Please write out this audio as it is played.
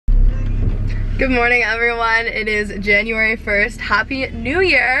Good morning, everyone. It is January 1st. Happy New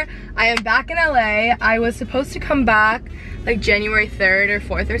Year. I am back in LA. I was supposed to come back like January 3rd or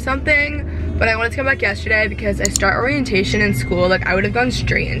 4th or something, but I wanted to come back yesterday because I start orientation in school. Like, I would have gone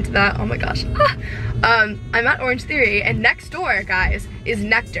straight into that. Oh my gosh. I'm at Orange Theory, and next door, guys, is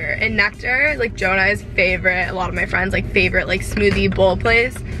Nectar. And Nectar, like Joe and I's favorite, a lot of my friends, like favorite like smoothie bowl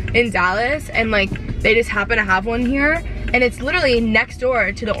place in Dallas, and like they just happen to have one here. And it's literally next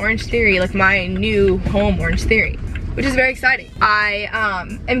door to the Orange Theory, like my new home, Orange Theory, which is very exciting. I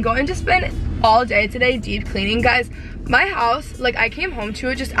am going to spend all day today deep cleaning. Guys, my house, like I came home to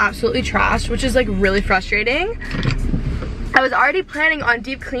it just absolutely trashed, which is like really frustrating. I was already planning on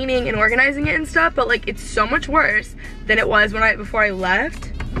deep cleaning and organizing it and stuff, but like it's so much worse than it was before I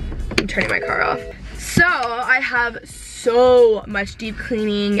left. I'm turning my car off. So I have so much deep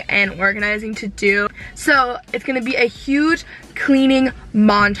cleaning and organizing to do. So it's gonna be a huge cleaning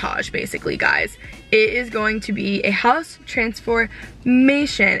montage, basically, guys. It is going to be a house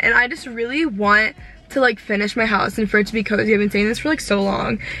transformation, and I just really want to like finish my house and for it to be cozy. I've been saying this for like so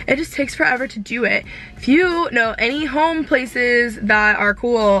long. It just takes forever to do it. If you know any home places that are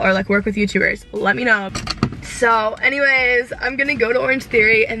cool or like work with YouTubers, let me know. So anyways, I'm gonna go to Orange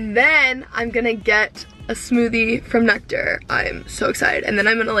Theory and then I'm gonna get a smoothie from Nectar. I'm so excited. And then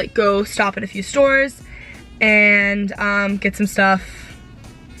I'm gonna like go stop at a few stores and get some stuff.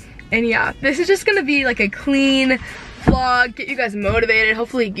 And yeah, this is just gonna be like a clean vlog, get you guys motivated.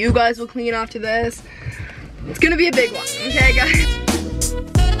 Hopefully you guys will clean after this. It's gonna be a big one, okay guys?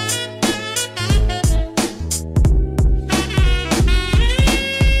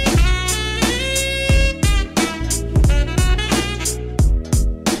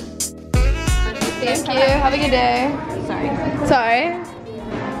 Thank you. Have a good day. Sorry.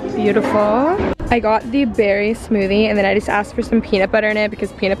 Beautiful. I got the berry smoothie and then I just asked for some peanut butter in it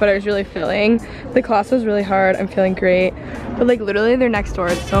because peanut butter is really filling. The class was really hard. I'm feeling great. But like literally they're next door.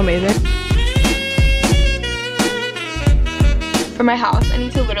 It's so amazing. For my house, I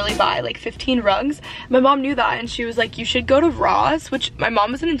need to literally buy like 15 rugs. My mom knew that and she was like, you should go to Ross, which my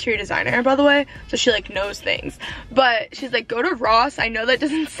mom is an interior designer, by the way, so she like knows things. But she's like, go to Ross. I know that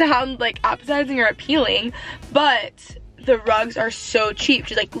doesn't sound like appetizing or appealing, but the rugs are so cheap.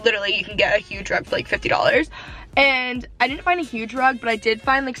 She's like, literally you can get a huge rug for like $50. And I didn't find a huge rug, but I did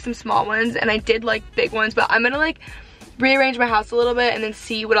find like some small ones, and I did like big ones. But I'm gonna like rearrange my house a little bit and then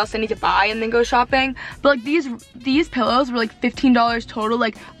see what else I need to buy and then go shopping. But like these pillows were like $15 total.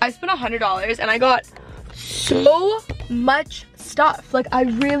 Like I spent $100 and I got so much stuff. Like I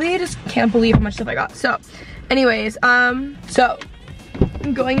really just can't believe how much stuff I got. So anyways, so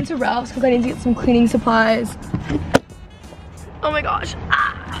I'm going into Ralph's because I need to get some cleaning supplies. Oh my gosh.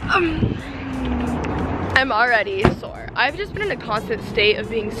 I'm already sore. I've just been in a constant state of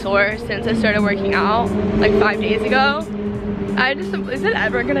being sore since I started working out like 5 days ago. Is it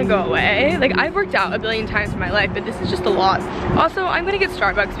ever gonna go away? Like, I've worked out a billion times in my life, but this is just a lot. Also, I'm gonna get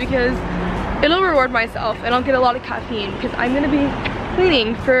Starbucks because it'll reward myself and I'll get a lot of caffeine because I'm gonna be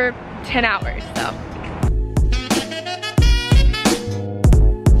cleaning for 10 hours, so.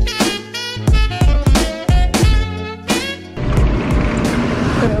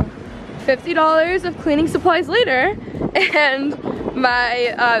 $50 of cleaning supplies later, and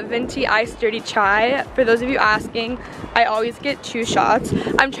my venti iced dirty chai. For those of you asking, I always get 2 shots.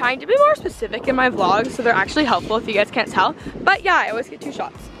 I'm trying to be more specific in my vlogs so they're actually helpful if you guys can't tell, but yeah, I always get 2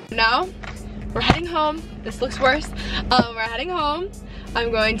 shots. Now we're heading home. This looks worse. We're heading home.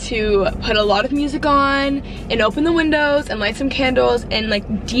 I'm going to put a lot of music on and open the windows and light some candles and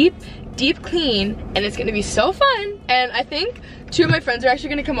like deep clean, and it's gonna be so fun. And I think 2 of my friends are actually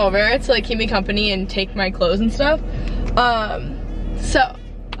gonna come over to like keep me company and take my clothes and stuff. So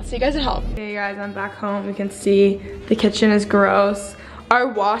I'll see you guys at home. Hey guys, I'm back home. You can see the kitchen is gross.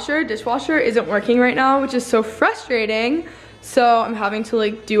 Our dishwasher isn't working right now, which is so frustrating. So I'm having to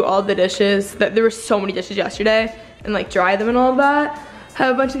like do all the dishes. There were so many dishes yesterday and like dry them and all of that.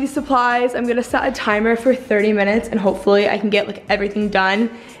 Have a bunch of these supplies. I'm gonna set a timer for 30 minutes and hopefully I can get like everything done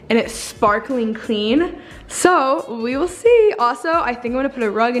and it's sparkling clean. So we will see. Also, I think I'm gonna put a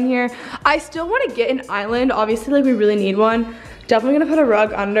rug in here. I still wanna get an island. Obviously, like we really need one. Definitely gonna put a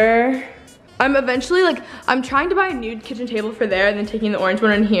rug under. I'm trying to buy a nude kitchen table for there and then taking the orange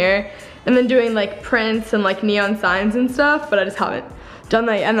one in here and then doing like prints and like neon signs and stuff, but I just haven't done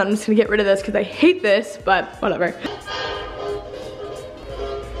that yet. And I'm just gonna get rid of this because I hate this, but whatever.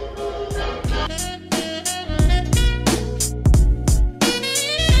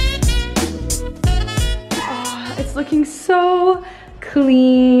 Looking so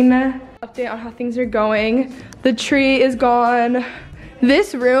clean. Update on how things are going. The tree is gone.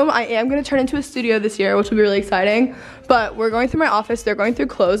 This room, I am gonna turn into a studio this year, which will be really exciting. But we're going through my office, they're going through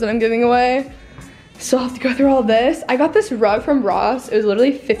clothes that I'm giving away. So I'll have to go through all this. I got this rug from Ross. It was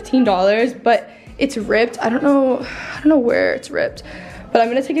literally $15, but it's ripped. I don't know where it's ripped, but I'm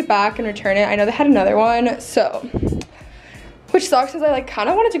gonna take it back and return it. I know they had another one, so, which sucks because I like kind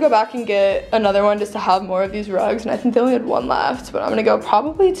of wanted to go back and get another one just to have more of these rugs, and I think they only had one left, but I'm gonna go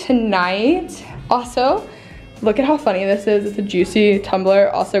probably tonight. Also, look at how funny this is. It's a juicy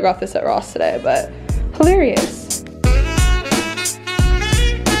tumbler. Also got this at Ross today, but hilarious.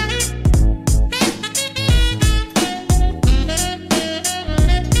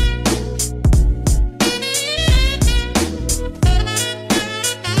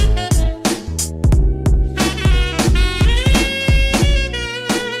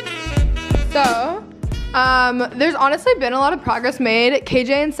 There's honestly been a lot of progress made. KJ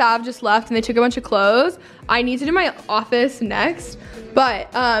and Sav just left and they took a bunch of clothes. I need to do my office next, but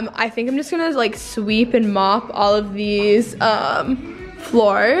I think I'm just gonna like sweep and mop all of these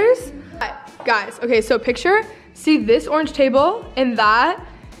floors. Guys, okay, so see this orange table and that,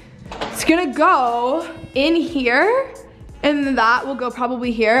 it's gonna go in here and then that will go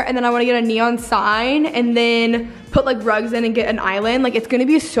probably here, and then I wanna get a neon sign and then put like rugs in and get an island. Like, it's gonna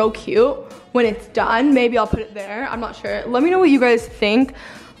be so cute when it's done. Maybe I'll put it there, I'm not sure. Let me know what you guys think.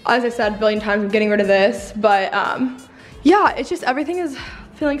 As I said a billion times, I'm getting rid of this, but yeah, it's just everything is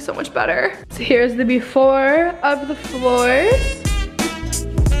feeling so much better. So here's the before of the floors.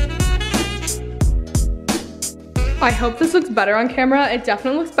 I hope this looks better on camera. It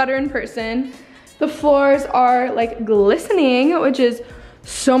definitely looks better in person. The floors are like glistening, which is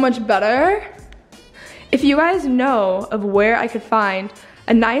so much better. If you guys know of where I could find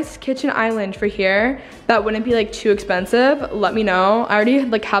a nice kitchen island for here that wouldn't be like too expensive, let me know. I already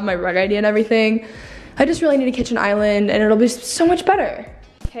like have my rug idea and everything. I just really need a kitchen island and it'll be so much better.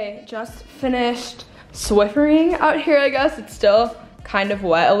 Okay, just finished Swiffering out here, I guess. It's still kind of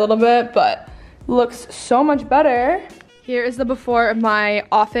wet a little bit, but looks so much better. Here is the before of my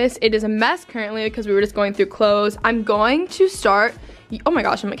office. It is a mess currently because we were just going through clothes. I'm going to start, oh my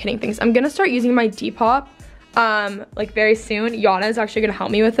gosh, I'm like hitting things. I'm gonna start using my Depop like very soon. Yana is actually gonna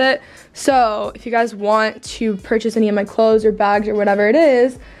help me with it. So if you guys want to purchase any of my clothes or bags or whatever it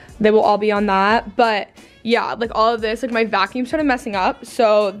is, they will all be on that. But yeah, like all of this, like my vacuum started messing up.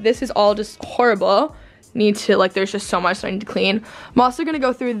 So this is all just horrible. Need to, like, there's just so much that I need to clean. I'm also gonna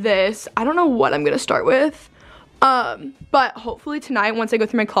go through this. I don't know what I'm gonna start with. But hopefully tonight, once I go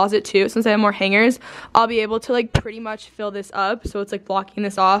through my closet too, since I have more hangers, I'll be able to like pretty much fill this up. So it's like blocking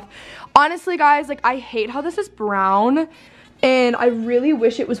this off. Honestly, guys, like I hate how this is brown and I really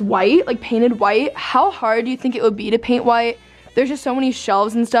wish it was white, like painted white. How hard do you think it would be to paint white? There's just so many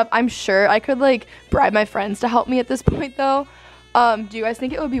shelves and stuff. I'm sure I could like bribe my friends to help me at this point though. Do you guys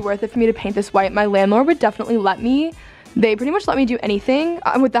think it would be worth it for me to paint this white? My landlord would definitely let me. They pretty much let me do anything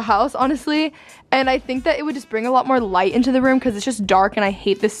with the house, honestly. And I think that it would just bring a lot more light into the room because it's just dark and I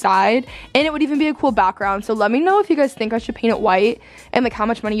hate this side. And it would even be a cool background. So let me know if you guys think I should paint it white and like how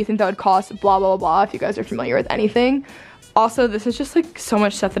much money you think that would cost, blah, blah, blah, blah, if you guys are familiar with anything. Also, this is just like so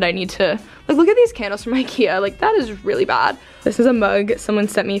much stuff that I need to, like look at these candles from Ikea. Like that is really bad. This is a mug someone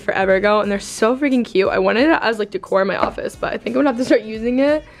sent me forever ago and they're so freaking cute. I wanted it as like decor in my office, but I think I'm gonna have to start using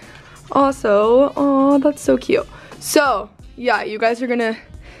it. Also, oh, that's so cute. So yeah, you guys are gonna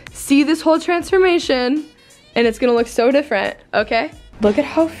see this whole transformation and it's gonna look so different, okay? Look at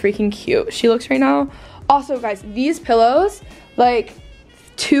how freaking cute she looks right now. Also guys, these pillows, like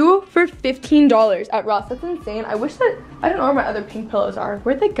 2 for $15 at Ross. That's insane. I wish that, I don't know where my other pink pillows are.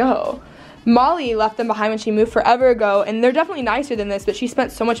 Where'd they go? Molly left them behind when she moved forever ago and they're definitely nicer than this, but she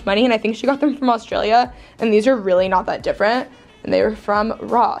spent so much money and I think she got them from Australia and these are really not that different and they were from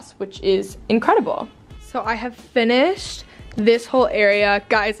Ross, which is incredible. So I have finished this whole area.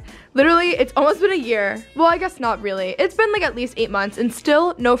 Guys, literally it's almost been a year. Well, I guess not really. It's been like at least 8 months and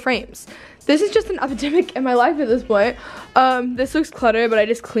still no frames. This is just an epidemic in my life at this point. This looks cluttered, but I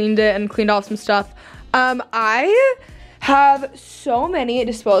just cleaned it and cleaned off some stuff. I have so many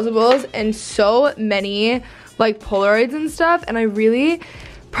disposables and so many like Polaroids and stuff, and I really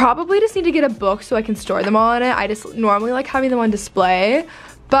probably just need to get a book so I can store them all in it. I just normally like having them on display,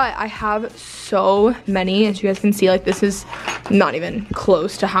 but I have so many. As you guys can see, like this is not even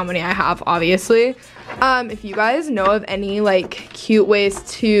close to how many I have, obviously. If you guys know of any like cute ways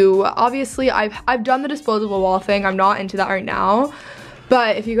to, obviously I've done the disposable wall thing. I'm not into that right now.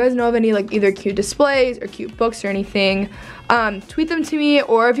 But if you guys know of any like either cute displays or cute books or anything, tweet them to me,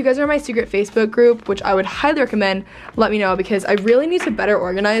 or if you guys are in my secret Facebook group, which I would highly recommend, let me know because I really need to better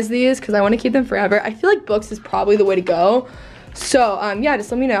organize these because I want to keep them forever. I feel like books is probably the way to go. So yeah,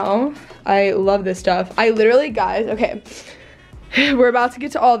 just let me know. I love this stuff. I literally, guys, okay, we're about to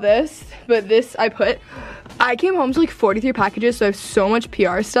get to all this, but this I came home to like 43 packages, so I have so much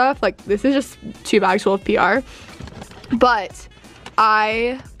PR stuff. Like, this is just 2 bags full of PR, but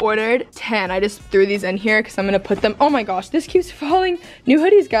I ordered 10. I just threw these in here because I'm gonna put them, oh my gosh, this keeps falling. New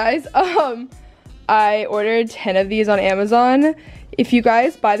hoodies, guys. I ordered 10 of these on Amazon. If you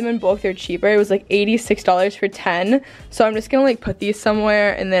guys buy them in bulk, they're cheaper. It was like $86 for 10. So I'm just gonna like put these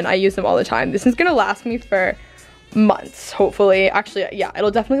somewhere, and then I use them all the time. This is gonna last me for months, hopefully. Actually, yeah,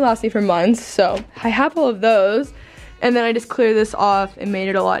 it'll definitely last me for months. So I have all of those. And then I just cleared this off and made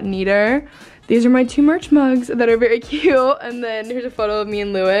it a lot neater. These are my 2 merch mugs that are very cute. And then here's a photo of me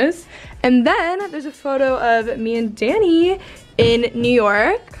and Lewis. And then there's a photo of me and Danny in New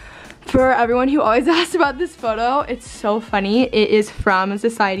York. For everyone who always asks about this photo, it's so funny. It is from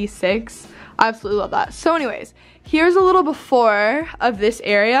Society 6. I absolutely love that. So anyways, here's a little before of this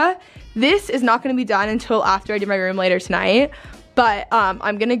area. This is not gonna be done until after I do my room later tonight. But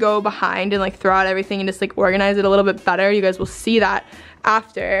I'm gonna go behind and like throw out everything and just like organize it a little bit better. You guys will see that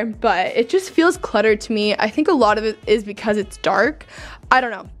after, but it just feels cluttered to me. I think a lot of it is because it's dark. I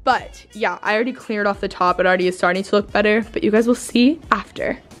don't know, but yeah, I already cleared off the top. It already is starting to look better, but you guys will see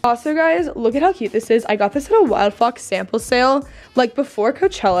after. Also, guys, look at how cute this is. I got this at a Wild Fox sample sale, like before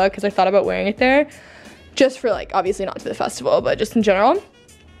Coachella, because I thought about wearing it there, just for like, obviously not to the festival, but just in general.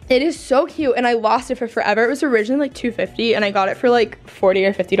 It is so cute, and I lost it for forever. It was originally like $250, and I got it for like $40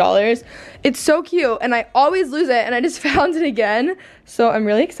 or $50. It's so cute, and I always lose it, and I just found it again. So I'm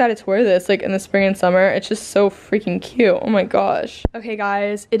really excited to wear this like in the spring and summer. It's just so freaking cute. Oh my gosh. Okay,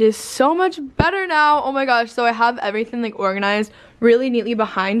 guys, it is so much better now. Oh my gosh. So I have everything like organized really neatly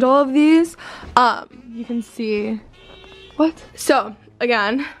behind all of these. You can see what? So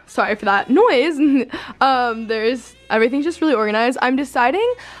again, sorry for that noise. There's everything's just really organized. I'm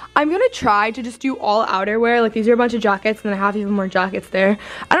deciding I'm gonna try to just do all outerwear. Like, these are a bunch of jackets, and then I have even more jackets there.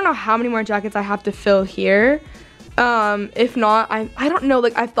 I don't know how many more jackets I have to fill here. If not, I don't know,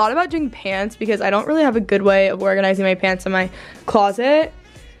 like, I've thought about doing pants because I don't really have a good way of organizing my pants in my closet,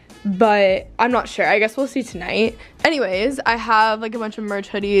 but I'm not sure. I guess we'll see tonight. Anyways, I have like a bunch of merch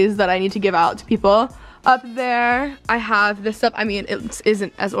hoodies that I need to give out to people. Up there, I have this stuff. I mean, it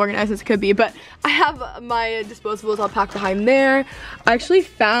isn't as organized as it could be, but I have my disposables all packed behind there. I actually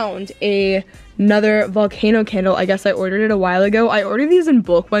found another volcano candle. I guess I ordered it a while ago. I ordered these in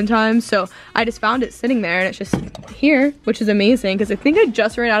bulk one time, so I just found it sitting there, and it's just here, which is amazing because I think I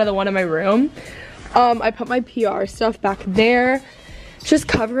just ran out of the one in my room. I put my PR stuff back there. It's just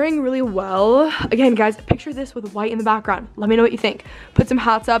covering really well. Again, guys, picture this with white in the background. Let me know what you think. Put some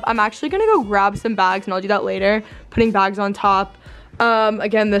hats up. I'm actually gonna go grab some bags, and I'll do that later. Putting bags on top.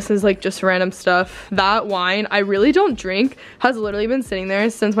 Again, this is like just random stuff. That wine, I really don't drink, has literally been sitting there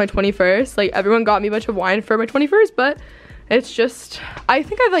since my 21st. Like, everyone got me a bunch of wine for my 21st, but it's just, I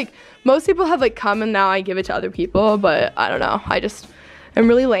think I've like, most people have like come and now I give it to other people, but I don't know. I'm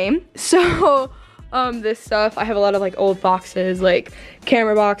really lame. So, this stuff, I have a lot of like old boxes, like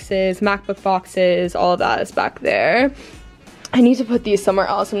camera boxes, MacBook boxes, all of that is back there. I need to put these somewhere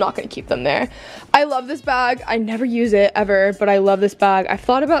else. I'm not gonna keep them there. I love this bag. I never use it ever, but I love this bag. I've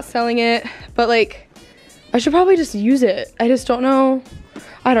thought about selling it, but like, I should probably just use it. I just don't know.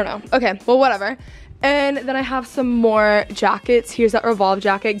 I don't know. Okay, well, whatever. And then I have some more jackets. Here's that Revolve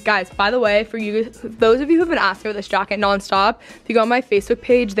jacket. Guys, by the way, for you, those of you who've been asking for this jacket nonstop, if you go on my Facebook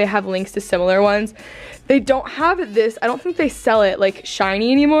page, they have links to similar ones. They don't have this, I don't think they sell it like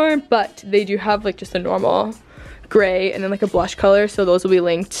shiny anymore, but they do have like just a normal gray and then like a blush color, so those will be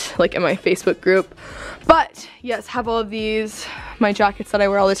linked like in my Facebook group. But yes, have all of these, my jackets that I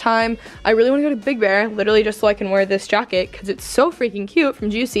wear all the time. I really want to go to Big Bear, literally just so I can wear this jacket because it's so freaking cute from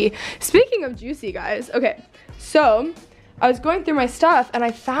Juicy. Speaking of Juicy, guys, okay, so I was going through my stuff and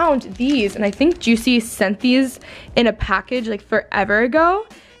I found these, and I think Juicy sent these in a package like forever ago,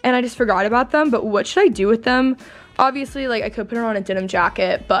 and I just forgot about them. But what should I do with them? Obviously, like, I could put it on a denim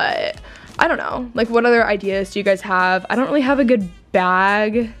jacket, but I don't know. Like, what other ideas do you guys have? I don't really have a good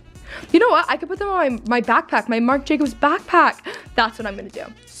bag. You know what? I could put them on my backpack, my Marc Jacobs backpack. That's what I'm gonna do.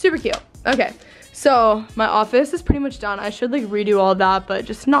 Super cute. Okay, so my office is pretty much done. I should like redo all that, but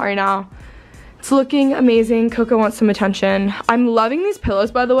just not right now. It's looking amazing. Coco wants some attention. I'm loving these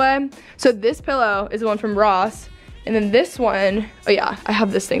pillows, by the way. So this pillow is the one from Ross. And then this one, oh yeah, I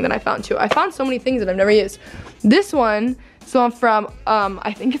have this thing that I found too. I found so many things that I've never used. This one, so I'm from,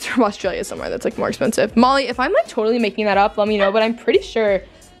 I think it's from Australia somewhere that's like more expensive. Molly, if I'm like totally making that up, let me know, but I'm pretty sure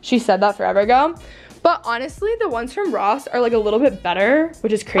she said that forever ago. But honestly, the ones from Ross are like a little bit better,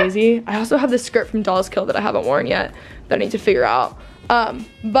 which is crazy. I also have this skirt from Dolls Kill that I haven't worn yet that I need to figure out.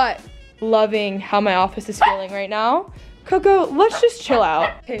 But loving how my office is feeling right now. Coco, let's just chill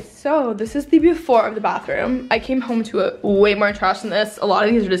out. Okay, so this is the before of the bathroom. I came home to it way more trash than this. A lot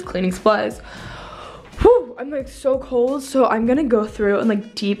of these are just cleaning supplies. Whew, I'm like so cold, so I'm gonna go through and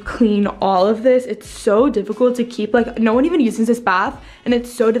like deep clean all of this. It's so difficult to keep, like, no one even uses this bath, and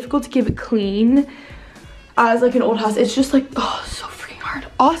it's so difficult to keep it clean as like an old house. It's just like, oh, so freaking hard.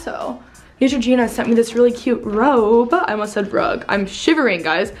 Also, Neutrogena sent me this really cute robe. I almost said rug. I'm shivering,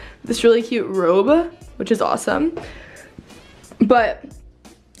 guys. This really cute robe, which is awesome. But I'm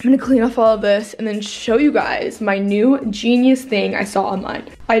gonna clean off all of this and then show you guys my new genius thing I saw online.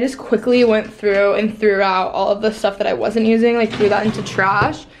 I just quickly went through and threw out all of the stuff that I wasn't using, like threw that into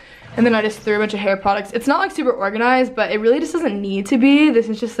trash. And then I just threw a bunch of hair products. It's not like super organized, but it really just doesn't need to be. This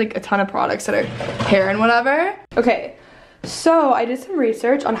is just like a ton of products that are hair and whatever. Okay, so I did some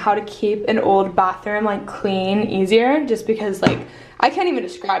research on how to keep an old bathroom like clean easier, just because like, I can't even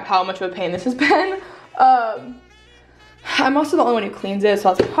describe how much of a pain this has been. I'm also the only one who cleans it,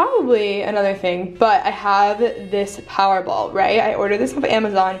 so that's probably another thing. But I have this power ball, right? I ordered this off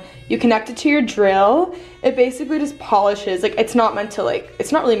Amazon. You connect it to your drill. It basically just polishes. Like, it's not meant to, like,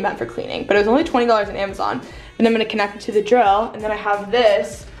 it's not really meant for cleaning, but it was only $20 on Amazon. And I'm gonna connect it to the drill, and then I have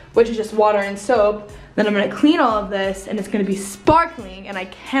this, which is just water and soap. Then I'm gonna clean all of this, and it's gonna be sparkling, and I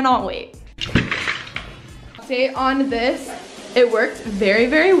cannot wait. Update on this. It worked very,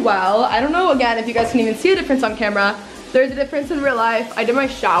 very well. I don't know, again, if you guys can even see a difference on camera. There's a difference in real life. I did my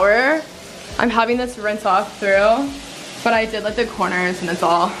shower. I'm having this rinse off through, but I did like the corners and it's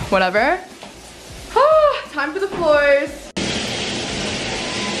all whatever. Time for the floors.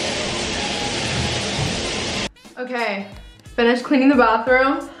 Okay, finished cleaning the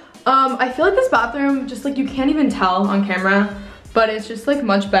bathroom. I feel like this bathroom, just like you can't even tell on camera, but it's just like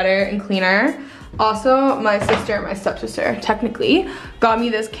much better and cleaner. Also, my sister, my stepsister, technically, got me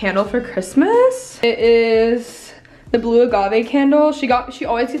this candle for Christmas. It is the blue agave candle. She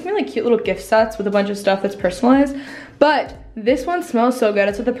always gives me like cute little gift sets with a bunch of stuff that's personalized, but this one smells so good.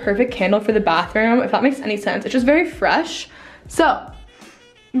 It's like the perfect candle for the bathroom, if that makes any sense. It's just very fresh. So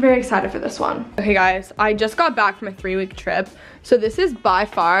I'm very excited for this one. Okay guys, I just got back from a 3-week trip. So this is by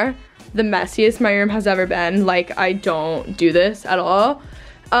far the messiest my room has ever been. Like, I don't do this at all.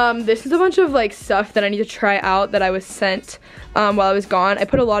 This is a bunch of like stuff that I need to try out that I was sent while I was gone. I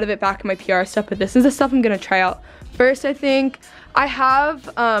put a lot of it back in my PR stuff, but this is the stuff I'm gonna try out first, I think. I have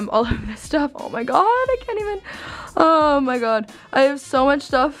all of this stuff. Oh my god, I can't even. Oh my god, I have so much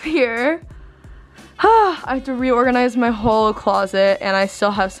stuff here. I have to reorganize my whole closet, and I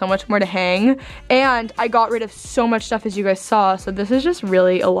still have so much more to hang. And I got rid of so much stuff, as you guys saw, so this is just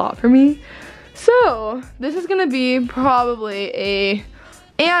really a lot for me. So this is gonna be probably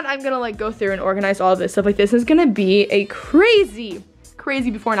and I'm gonna like go through and organize all of this stuff. Like, this is gonna be a crazy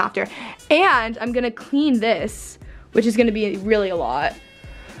before and after. And I'm gonna clean this, which is gonna be really a lot.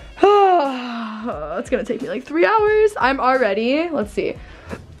 It's gonna take me like 3 hours. I'm already, let's see.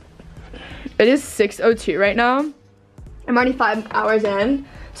 It is 6:02 right now. I'm already 5 hours in.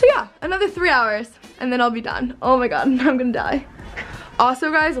 So yeah, another 3 hours and then I'll be done. Oh my god, I'm gonna die.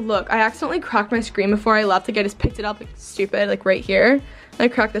 Also guys, look, I accidentally cracked my screen before I left. Like, I just picked it up like stupid, like right here. And I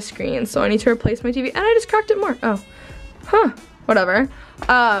cracked the screen, so I need to replace my TV, and I just cracked it more. Oh, whatever.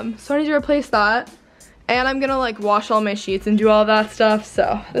 So I need to replace that, and I'm gonna like wash all my sheets and do all that stuff,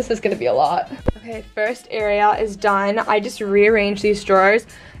 so this is gonna be a lot. Okay, first area is done. I just rearranged these drawers.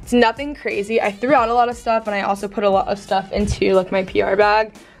 It's nothing crazy. I threw out a lot of stuff, and I also put a lot of stuff into like my PR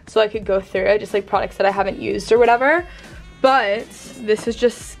bag so I could go through it, just like products that I haven't used or whatever. But this is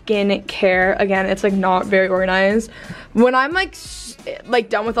just skin care. Again, it's like not very organized. When I'm like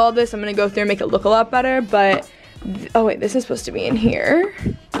done with all this, I'm gonna go through and make it look a lot better, but oh wait, this is supposed to be in here.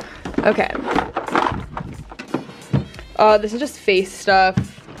 Okay. This is just face stuff.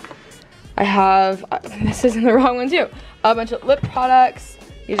 I have, this is in the wrong one too. A bunch of lip products.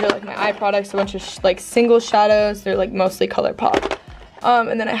 These are like my eye products, a bunch of like single shadows. They're like mostly ColourPop.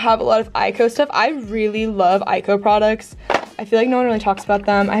 And then I have a lot of Ico stuff. I really love Ico products. I feel like no one really talks about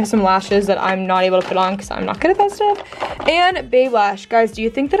them. I have some lashes that I'm not able to put on because I'm not good at that stuff. And Babe Lash. Guys, do you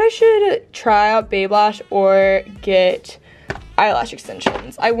think that I should try out Babe Lash or get eyelash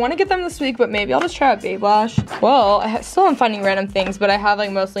extensions? I want to get them this week, but maybe I'll just try out Babe Lash. Well, still am finding random things, but I have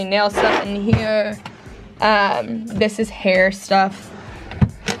like mostly nail stuff in here. This is hair stuff.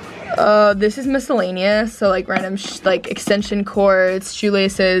 This is miscellaneous, so like random like extension cords,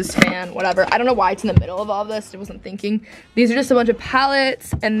 shoelaces, fan, whatever. I don't know why it's in the middle of all of this. I wasn't thinking. These are just a bunch of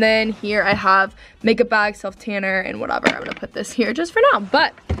palettes, and then here I have makeup bag, self tanner, and whatever. I'm gonna put this here just for now.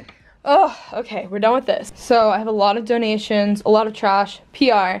 But oh, okay, we're done with this. So I have a lot of donations, a lot of trash,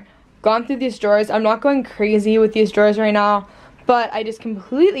 PR. Gone through these drawers. I'm not going crazy with these drawers right now, but I just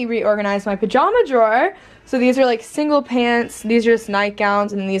completely reorganized my pajama drawer. So these are like single pants, these are just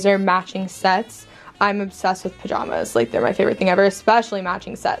nightgowns, and these are matching sets. I'm obsessed with pajamas. Like, they're my favorite thing ever, especially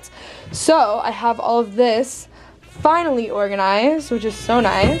matching sets. So I have all of this finally organized, which is so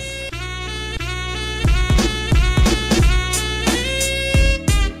nice.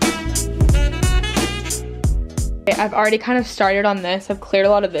 Okay, I've already kind of started on this. I've cleared a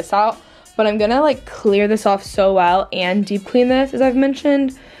lot of this out, but I'm gonna like clear this off so well and deep clean this, as I've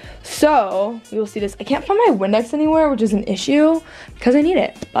mentioned. So you will see this. I can't find my Windex anywhere, which is an issue because I need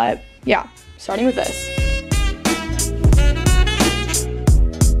it. But yeah, starting with this.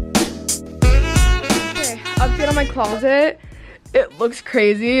 Okay, update on my closet. It looks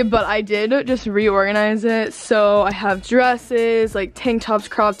crazy, but I did just reorganize it. So I have dresses, like tank tops,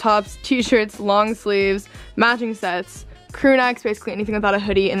 crop tops, t-shirts, long sleeves, matching sets, crew necks, basically anything without a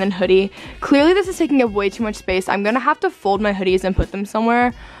hoodie, and then hoodie. Clearly this is taking up way too much space. I'm gonna have to fold my hoodies and put them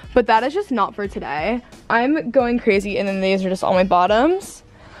somewhere, but that is just not for today. I'm going crazy, and then these are just all my bottoms.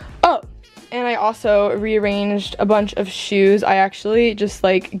 Oh, and I also rearranged a bunch of shoes. I actually just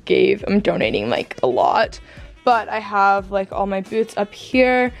like I'm donating like a lot, but I have like all my boots up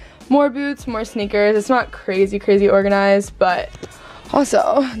here, more boots, more sneakers. It's not crazy organized, but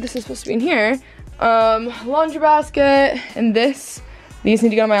also this is supposed to be in here. Laundry basket, and these need to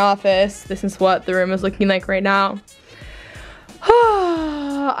go to my office. This is what the room is looking like right now.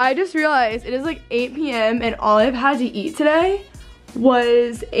 I just realized it is like 8 p.m. and all I've had to eat today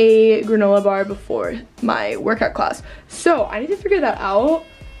was a granola bar before my workout class. So I need to figure that out,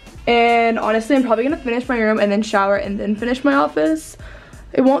 and honestly I'm probably gonna finish my room and then shower and then finish my office.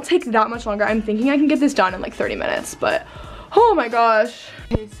 It won't take that much longer. I'm thinking I can get this done in like 30 minutes, but oh my gosh.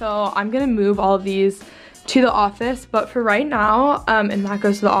 Okay, so I'm gonna move all of these to the office, but for right now, and that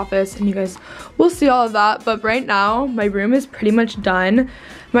goes to the office, and you guys will see all of that, but right now my room is pretty much done.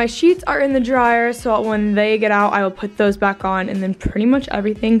 My sheets are in the dryer, so when they get out I will put those back on, and then pretty much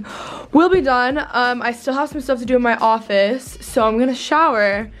everything will be done. I still have some stuff to do in my office, so I'm gonna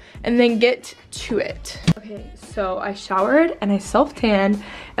shower and then get to it. Okay, so I showered and I self-tanned,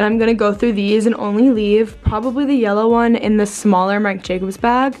 and I'm gonna go through these and only leave probably the yellow one in the smaller Marc Jacobs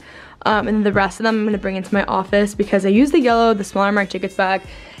bag. And the rest of them I'm gonna bring into my office because I use the yellow, the smaller Marc Jacobs bag,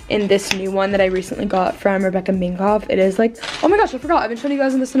 in this new one that I recently got from Rebecca Minkoff. It is like, oh my gosh, I forgot, I haven't shown you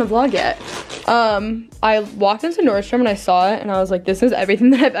guys this in a vlog yet. I walked into Nordstrom and I saw it and I was like, this is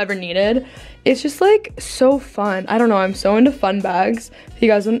everything that I've ever needed. It's just like so fun. I don't know, I'm so into fun bags. If you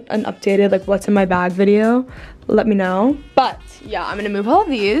guys want an updated like what's in my bag video, let me know. But yeah, I'm gonna move all of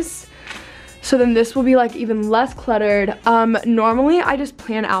these. So then this will be like even less cluttered. Normally I just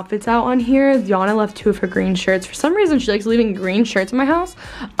plan outfits out on here. Yana left 2 of her green shirts. For some reason she likes leaving green shirts in my house.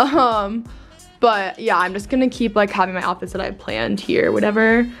 But yeah, I'm just gonna keep like having my outfits that I planned here,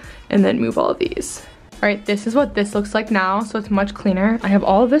 whatever, and then move all of these. All right, this is what this looks like now, so it's much cleaner. I have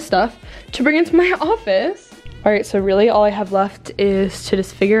all of this stuff to bring into my office. All right, so really all I have left is to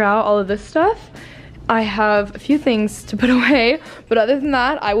just figure out all of this stuff. I have a few things to put away, but other than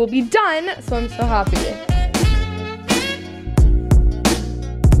that, I will be done, so I'm so happy.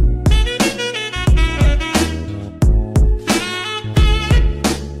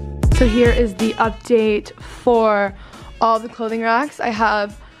 So here is the update for all the clothing racks. I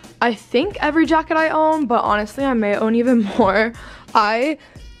have, I think, every jacket I own, but honestly, I may own even more. I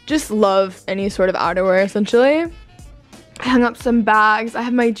just love any sort of outerwear, essentially. I hung up some bags. I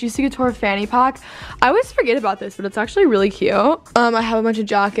have my Juicy Couture fanny pack. I always forget about this, but it's actually really cute. I have a bunch of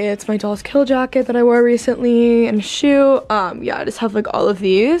jackets, my Dolls Kill jacket that I wore recently, and a shoe. Yeah, I just have like all of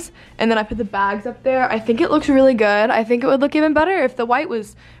these. And then I put the bags up there. I think it looks really good. I think it would look even better if the white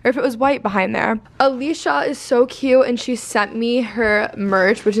was, or if it was white behind there. Alicia is so cute, and she sent me her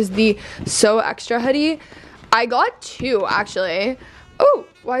merch, which is the So Extra hoodie. I got 2 actually. Oh,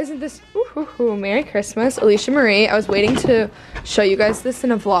 why isn't this? Ooh, Merry Christmas, Alicia Marie. I was waiting to show you guys this in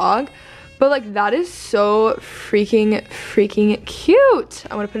a vlog, but like that is so freaking cute.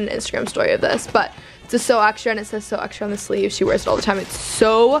 I want to put an Instagram story of this, but it's a So Extra, and it says So Extra on the sleeve. She wears it all the time. It's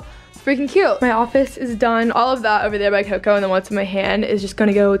so freaking cute. My office is done. All of that over there by Coco, and then what's in my hand is just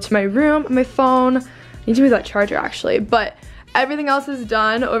gonna go to my room, my phone. I need to move that charger actually, but everything else is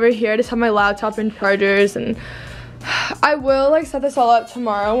done over here. I just have my laptop and chargers, and I will like set this all up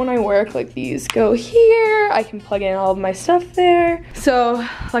tomorrow when I work. Like these go here. I can plug in all of my stuff there. So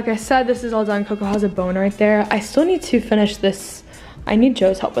like I said, this is all done. Coco has a bone right there. I still need to finish this. I need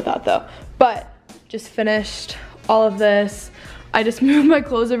Joe's help with that though. But just finished all of this. I just moved my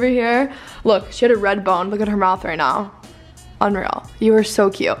clothes over here. Look, she had a red bone. Look at her mouth right now. Unreal. You are so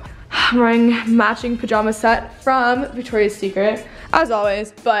cute. I'm wearing matching pajama set from Victoria's Secret, as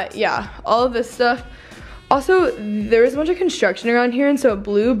always. But yeah, all of this stuff. Also, there was a bunch of construction around here, and so it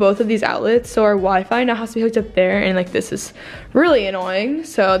blew both of these outlets, so our Wi-Fi now has to be hooked up there, and like this is really annoying,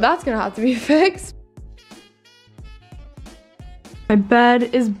 so that's gonna have to be fixed. My bed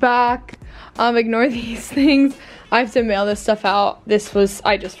is back. Ignore these things. I have to mail this stuff out.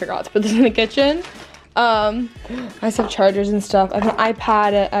 I just forgot to put this in the kitchen. I just have chargers and stuff. I have an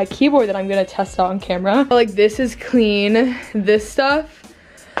iPad, a keyboard that I'm gonna test out on camera. But, like, this is clean. This stuff,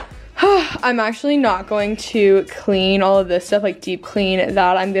 I'm actually not going to clean all of this stuff, like deep clean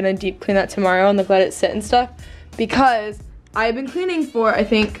that. I'm gonna deep clean that tomorrow and like let it sit and stuff, because I've been cleaning for, I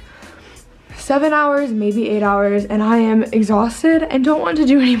think, 7 hours, maybe 8 hours, and I am exhausted and don't want to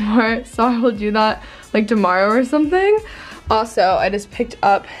do anymore. So I will do that like tomorrow or something. Also, I just picked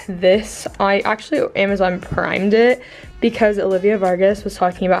up this. I actually Amazon primed it because Olivia Vargas was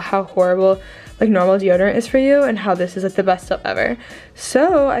talking about how horrible like normal deodorant is for you and how this is like the best stuff ever.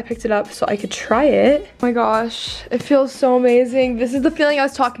 So I picked it up so I could try it. Oh my gosh, it feels so amazing. This is the feeling I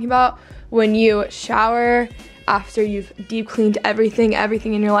was talking about when you shower after you've deep cleaned everything.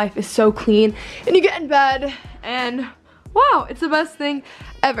 Everything in your life is so clean, and you get in bed and wow, it's the best thing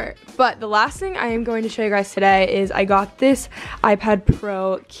ever. But the last thing I am going to show you guys today is I got this iPad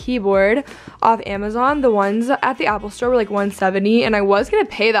Pro keyboard off Amazon. The ones at the Apple store were like $170, and I was gonna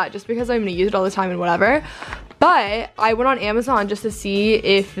pay that just because I'm gonna use it all the time and whatever. But I went on Amazon just to see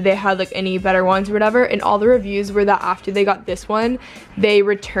if they had like any better ones or whatever, and all the reviews were that after they got this one, they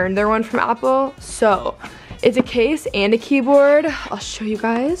returned their one from Apple. So it's a case and a keyboard. I'll show you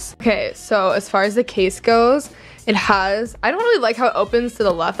guys. Okay, so as far as the case goes, it has, I don't really like how it opens to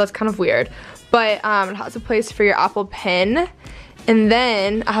the left, that's kind of weird, but it has a place for your Apple Pen, and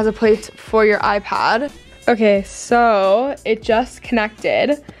then it has a place for your iPad. Okay, so it just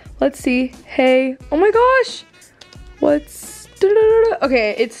connected. Let's see. Hey, oh my gosh,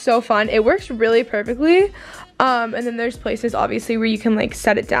 okay, it's so fun. It works really perfectly. And then there's places obviously where you can like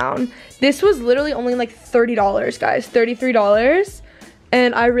set it down. This was literally only like $30, guys, $33.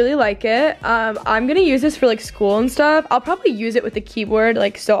 And I really like it. I'm gonna use this for like school and stuff. I'll probably use it with the keyboard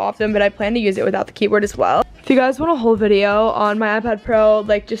like so often, but I plan to use it without the keyboard as well. If you guys want a whole video on my iPad Pro,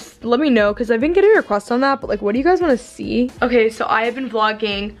 like just let me know, because I've been getting requests on that, but like what do you guys want to see? Okay, so I have been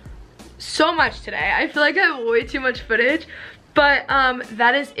vlogging so much today. I feel like I have way too much footage. But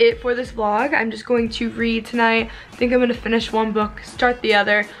that is it for this vlog. I'm just going to read tonight. I think I'm going to finish one book, start the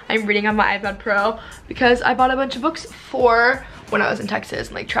other. I'm reading on my iPad Pro because I bought a bunch of books for when I was in Texas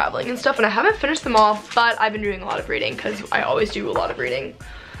and like traveling and stuff, and I haven't finished them all, but I've been doing a lot of reading because I always do a lot of reading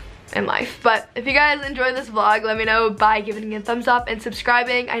in life. But if you guys enjoyed this vlog, let me know by giving it a thumbs up and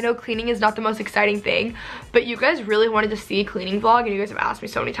subscribing. I know cleaning is not the most exciting thing, but you guys really wanted to see a cleaning vlog, and you guys have asked me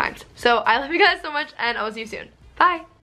so many times. So I love you guys so much, and I will see you soon. Bye!